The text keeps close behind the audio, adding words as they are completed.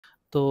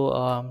তো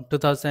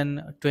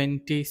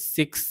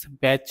 2026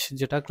 ব্যাচ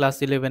যেটা ক্লাস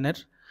 11-এর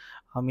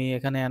আমি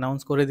এখানে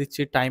অ্যানাউন্স করে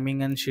দিচ্ছি, timing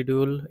and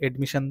schedule,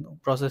 admission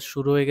process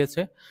শুরু হয়ে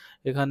গেছে।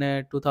 এখানে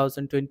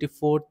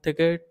 2024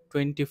 থেকে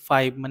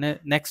 25 মানে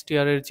নেক্সট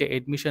ইয়ারের যে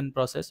এডমিশন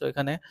প্রসেস,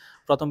 ওইখানে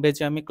প্রথম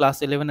ব্যাচে আমি ক্লাস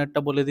 11-এরটা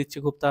বলে দিচ্ছি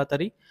খুব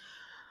তাড়াতাড়ি।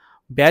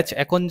 ব্যাচ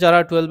এখন যারা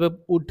 12-এ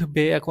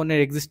উঠবে, এখন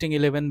এক্সিস্টিং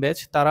 11 ব্যাচ,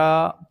 তারা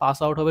পাস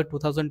আউট হবে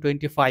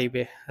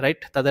 2025-এ,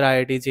 রাইট? তাদের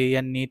IIT, JEE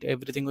and NEET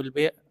everything will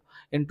be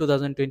in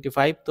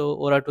 2025। তো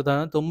ওরা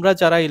তোমরা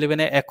যারা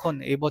 11-এ এখন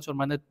এই বছর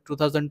মানে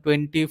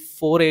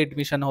 2024-এ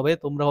এডমিশন হবে,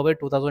 তোমরা হবে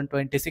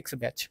 2026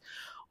 ব্যাচ।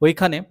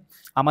 ওইখানে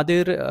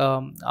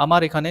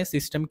আমার এখানে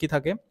সিস্টেম কি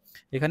থাকে,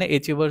 এখানে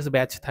অ্যাচিভার্স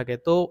ব্যাচ থাকে।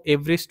 তো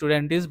every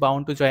student is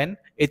bound to join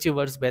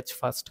achievers batch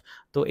first.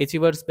 তো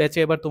অ্যাচিভার্স ব্যাচে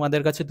এবার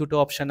তোমাদের কাছে দুটো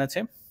অপশন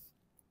আছে,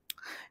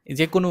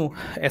 যে কোনো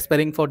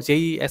aspiring for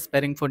Jie,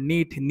 aspiring for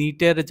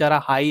নিটের যারা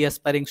হাই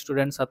অ্যাসপায়ারিং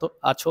স্টুডেন্টস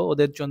আছো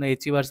ওদের জন্য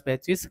achievers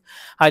batch is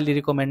highly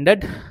recommended,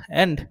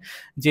 and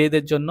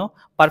যেদের জন্য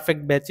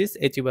perfect batch is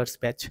achievers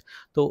batch.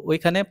 তো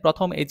ওইখানে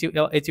প্রথম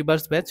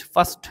achievers batch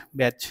first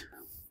batch,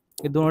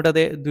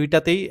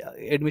 দুইটাতেই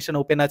admission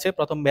open আছে।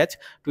 প্রথম batch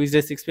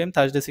Tuesday 6 PM,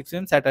 Thursday 6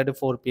 PM, Saturday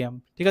 4 PM,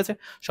 ঠিক আছে?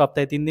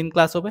 সপ্তাহে 3 দিন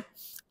ক্লাস হবে।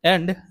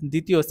 অ্যান্ড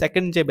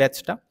সেকেন্ড যে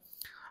ব্যাচটা,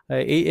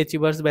 এই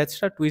achievers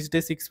ব্যাচটা Tuesday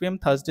 6 PM,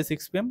 Thursday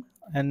 6 PM,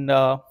 and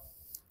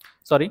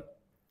sorry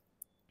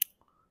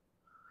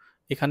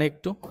এখানে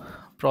একটু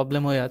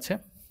প্রবলেম হয়ে আছে।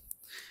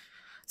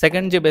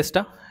 সেকেন্ড যে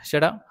ব্যাচটা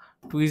সেটা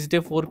Tuesday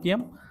 4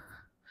 PM,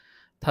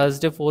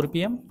 Thursday 4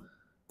 PM,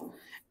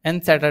 and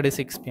Saturday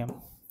 6 PM,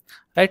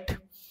 right?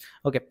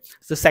 ওকে,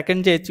 তো সেকেন্ড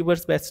যে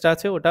অ্যাচিভার্স ব্যাচটা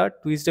আছে ওটা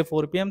Tuesday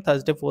 4 PM,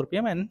 Thursday 4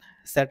 PM, and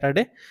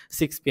Saturday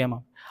 6 PM।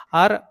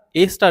 R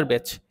A star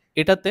batch,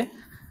 এটাতে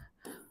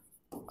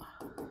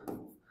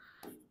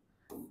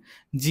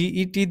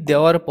জিইটি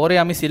দেওয়ার পরে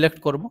আমি সিলেক্ট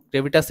করব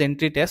গ্রেভিটাস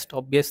entry test,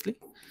 obviously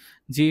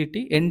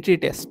GET entry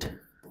test.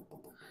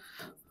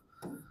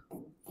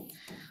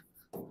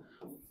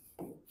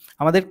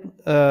 আমাদের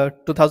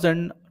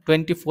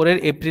 2024-এর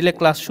এপ্রিলে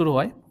ক্লাস শুরু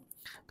হয়।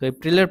 তো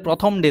এপ্রিলের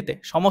প্রথম ডেতে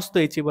সমস্ত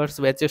অ্যাচিভার্স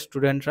ব্যাচের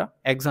স্টুডেন্টরা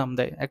এক্সাম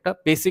দেয়, একটা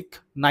বেসিক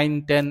 9,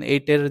 10,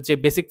 8-এর যে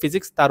বেসিক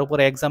ফিজিক্স তার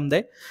উপরে এক্সাম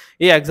দেয়।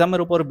 এই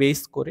এক্সামের উপর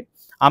বেস করে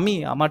আমি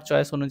আমার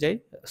চয়েস অনুযায়ী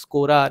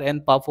স্কোরার অ্যান্ড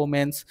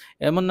পারফরমেন্স,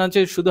 এমন না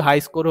যে শুধু হাই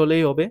স্কোর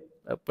হলেই হবে,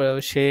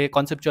 সে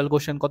কনসেপচুয়াল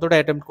কোশ্চেন কতটা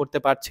অ্যাটেম্প্ট করতে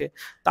পারছে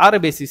তার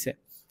বেসিসে,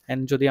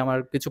 অ্যান্ড যদি আমার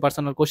কিছু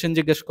পার্সোনাল কোশ্চেন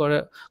জিজ্ঞেস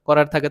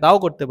করার থাকে তাও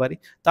করতে পারি,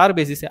 তার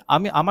বেসিসে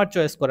আমি আমার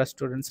চয়েস করা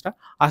স্টুডেন্টসরা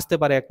আসতে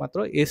পারে একমাত্র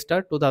এ স্টার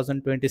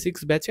 2026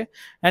 ব্যাচে।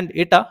 অ্যান্ড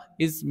এটা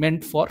is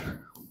meant for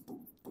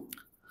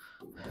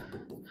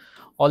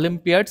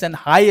Olympiads and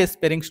high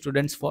aspiring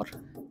students for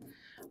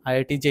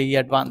IIT JEE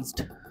Advanced,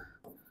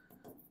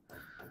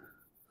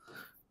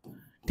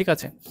 ঠিক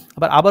আছে?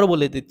 আবারও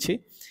বলে দিচ্ছি,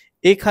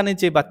 এখানে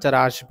যে বাচ্চারা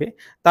আসবে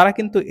তারা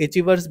কিন্তু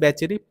অ্যাচিভার্স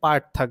ব্যাচেরই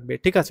পার্ট থাকবে,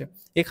 ঠিক আছে?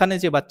 এখানে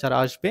যে বাচ্চারা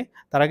আসবে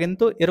তারা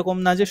কিন্তু এরকম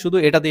না যে শুধু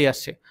এটা দিয়ে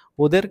আসছে,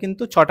 ওদের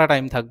কিন্তু 6টা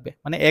টাইম থাকবে,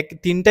 মানে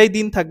 3টাই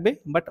দিন থাকবে,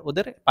 বাট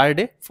ওদের পার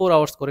ডে 4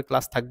 আওয়ার্স করে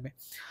ক্লাস থাকবে।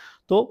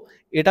 তো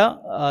এটা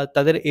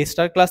তাদের এ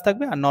স্টার ক্লাস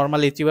থাকবে, আর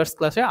নর্মাল অ্যাচিভার্স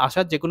ক্লাসে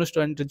আসা যে কোনো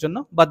স্টুডেন্টের জন্য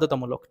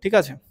বাধ্যতামূলক, ঠিক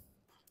আছে?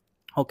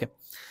 ওকে,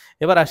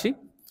 এবার আসি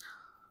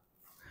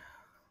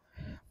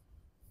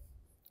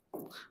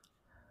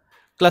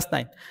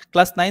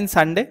class 9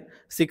 Sunday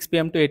 6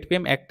 PM to 8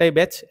 PM একটাই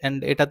ব্যাচ, অ্যান্ড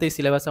এটাতেই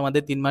সিলেবাস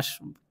আমাদের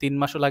 3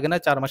 মাসও লাগে না,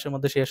 4 মাসের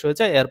মধ্যে শেষ হয়ে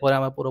যায়। এরপরে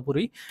আমরা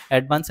পুরোপুরি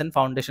অ্যাডভান্স অ্যান্ড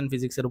ফাউন্ডেশন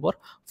ফিজিক্সের উপর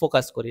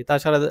ফোকাস করি,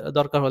 তাছাড়া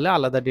দরকার হলে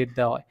আলাদা ডেট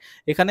দেওয়া হয়।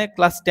 এখানে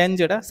ক্লাস 10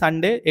 যেটা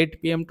সানডে 8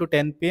 PM to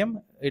 10 PM,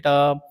 এটা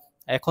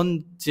এখন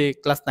যে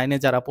ক্লাস 9-এ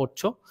যারা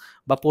পড়ছো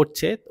বা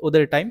পড়ছে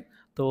ওদের টাইম,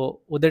 তো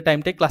ওদের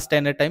টাইমটাই class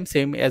 10-এর time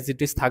same as it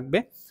is থাকবে।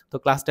 তো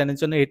ক্লাস 10-এর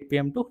জন্য 8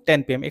 PM to 10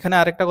 PM। এখানে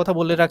আরেকটা কথা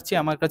বলে রাখছি,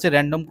 আমার কাছে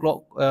র্যান্ডম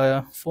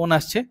ফোন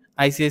আসছে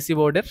আইসিএসসি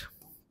বোর্ডের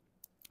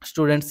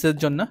স্টুডেন্টসের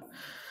জন্য,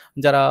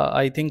 যারা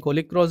আই থিঙ্ক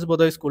হোলি ক্রস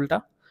বোধহয় স্কুলটা,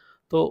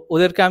 তো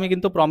ওদেরকে আমি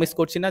কিন্তু প্রমিস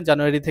করছি না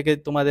জানুয়ারি থেকে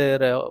তোমাদের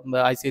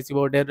আইসিএসসি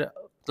বোর্ডের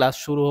ক্লাস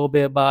শুরু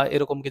হবে বা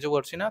এরকম কিছু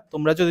করছি না।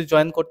 তোমরা যদি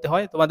জয়েন করতে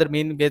হয়, তোমাদের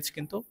মেইন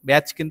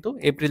ব্যাচ কিন্তু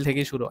এপ্রিল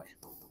থেকেই শুরু হয়,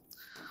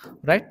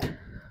 রাইট?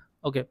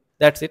 Okay,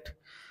 that's it.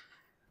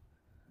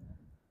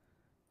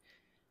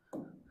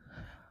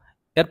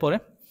 এরপরে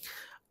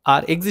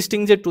আর এক্সিস্টিং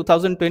যে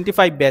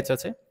 2025 ব্যাচ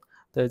আছে,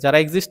 তো যারা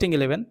এক্সিস্টিং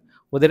 11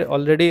 ওদের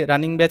অলরেডি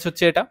রানিং ব্যাচ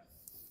হচ্ছে এটা,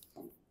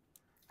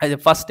 as a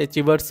first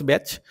achievers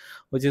batch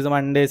which is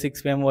Monday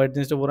 6 PM,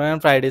 Wednesday 4 PM,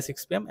 Friday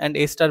 6 PM, and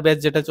A star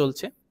batch যেটা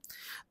চলছে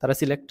তারা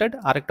সিলেক্টেড।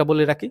 আরেকটা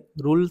বলে রাখি,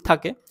 রুল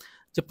থাকে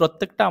যে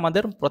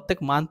আমাদের প্রত্যেক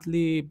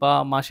মান্থলি বা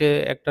মাসে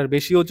একটার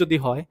বেশিও যদি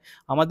হয়,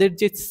 আমাদের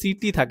যে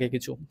সিটি থাকে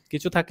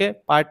কিছু থাকে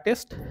পার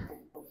টেস্ট,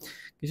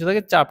 কিছু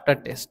থাকে চ্যাপ্টার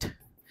টেস্ট।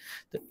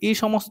 তো এই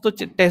সমস্ত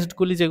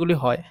টেস্টগুলি যেগুলি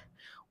হয়,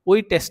 ওই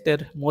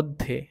টেস্টের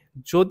মধ্যে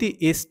যদি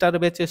এ স্টার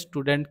ব্যাচের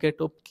স্টুডেন্টকে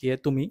টপকিয়ে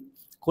তুমি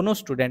কোনো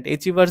স্টুডেন্ট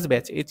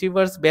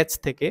অ্যাচিভার্স ব্যাচ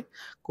থেকে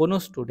কোনো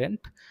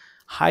স্টুডেন্ট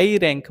হাই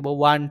র্যাঙ্ক বা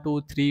 1, 2,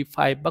 3,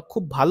 5 বা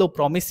খুব ভালো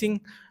প্রমিসিং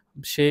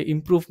সে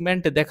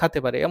ইমপ্রুভমেন্ট দেখাতে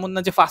পারে, এমন না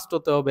যে ফার্স্ট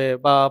হতে হবে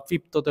বা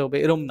ফিফথ হতে হবে,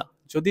 এরম না।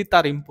 যদি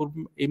তার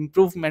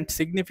ইমপ্রুভমেন্ট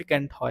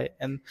সিগনিফিক্যান্ট হয়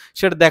অ্যান্ড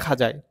সেটা দেখা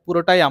যায়,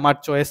 পুরোটাই আমার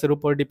চয়েসের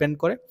উপর ডিপেন্ড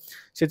করে।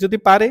 সে যদি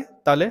পারে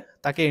তাহলে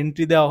তাকে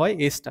এন্ট্রি দেওয়া হয়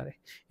এ স্টারে।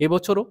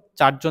 এবছরও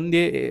 4 জন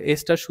দিয়ে এ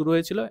স্টার শুরু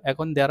হয়েছিল,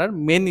 এখন দেয়ার are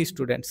many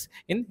students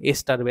in a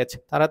star batch.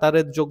 তারা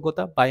তাদের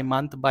যোগ্যতা by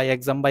month by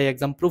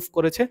exam proof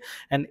করেছে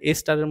অ্যান্ড এ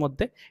স্টারের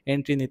মধ্যে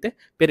এন্ট্রি নিতে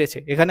পেরেছে।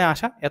 এখানে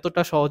আসা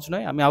এতটা সহজ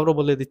নয়, আমি আরও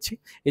বলে দিচ্ছি।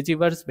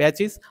 এচিভার্স batch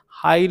is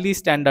highly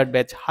standard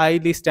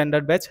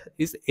batch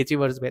is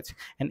এচিভার্স batch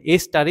and a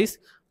star is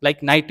like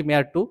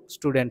nightmare two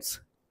students,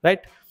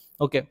 right?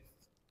 ওকে,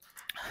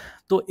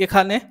 তো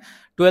এখানে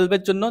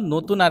 12-এর জন্য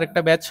নতুন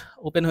আরেকটা ব্যাচ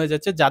ওপেন হয়ে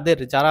যাচ্ছে।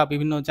 যারা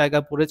বিভিন্ন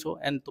জায়গায় পড়েছো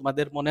অ্যান্ড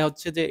তোমাদের মনে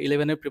হচ্ছে যে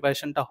 11-এর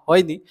প্রিপারেশনটা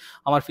হয়নি,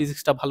 আমার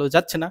ফিজিক্সটা ভালো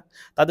যাচ্ছে না,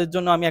 তাদের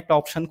জন্য আমি একটা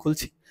অপশান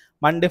খুলছি।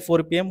 Monday 4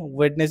 PM,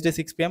 Wednesday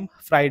 6 PM,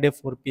 Friday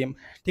 4 PM।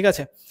 ঠিক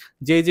আছে?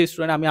 যে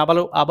স্টুডেন্ট, আমি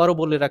আবারও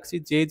বলে রাখছি,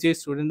 যে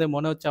স্টুডেন্টদের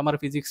মনে হচ্ছে আমার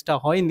ফিজিক্সটা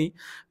হয়নি,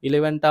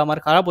 11টা আমার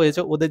খারাপ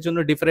হয়েছে, ওদের জন্য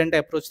ডিফারেন্ট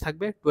অ্যাপ্রোচ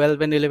থাকবে। 12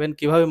 and 11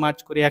 কীভাবে মার্চ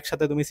করে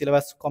একসাথে তুমি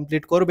সিলেবাস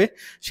কমপ্লিট করবে,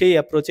 সেই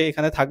অ্যাপ্রোচে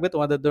এখানে থাকবে।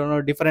 তোমাদের জন্য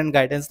ডিফারেন্ট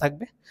গাইডেন্স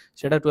থাকবে।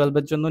 সেটা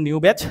 12-এর জন্য new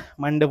batch,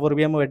 Monday 4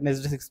 PM,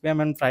 Wednesday 6 PM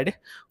and Friday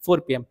 4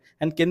 PM।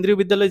 And কেন্দ্রীয়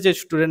বিদ্যালয়ে যে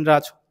স্টুডেন্টরা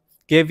আছো,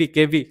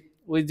 কেভি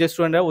ওই যে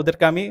স্টুডেন্টরা,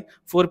 ওদেরকে আমি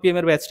 4 PM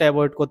এর ব্যাচটা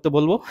অ্যাভয়েড করতে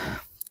বলবো,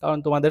 কারণ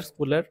তোমাদের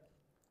স্কুলের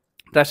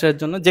প্রেশারের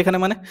জন্য। যেখানে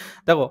মানে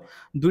দেখো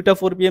 2টা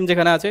 4 PM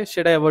যেখানে আছে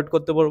সেটা অ্যাভয়েড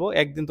করতে বলবো,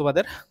 একদিন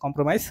তোমাদের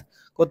কম্প্রোমাইজ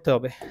করতে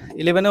হবে।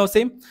 11-এও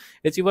সেম,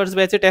 অ্যাচিভার্স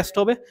ব্যাচে টেস্ট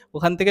হবে,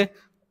 ওখান থেকে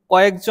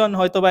কয়েকজন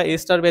হয়তো বা এ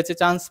স্টার ব্যাচে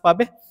চান্স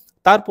পাবে।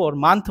 তারপর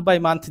মান্থ বাই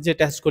মান্থ যে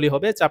টেস্টগুলি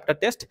হবে, চ্যাপ্টার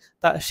টেস্ট,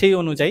 তা সেই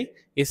অনুযায়ী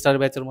এ স্টার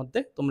ব্যাচের মধ্যে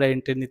তোমরা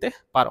এন্ট্রি নিতে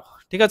পারো।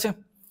 ঠিক আছে?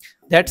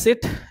 That's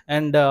it.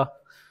 অ্যান্ড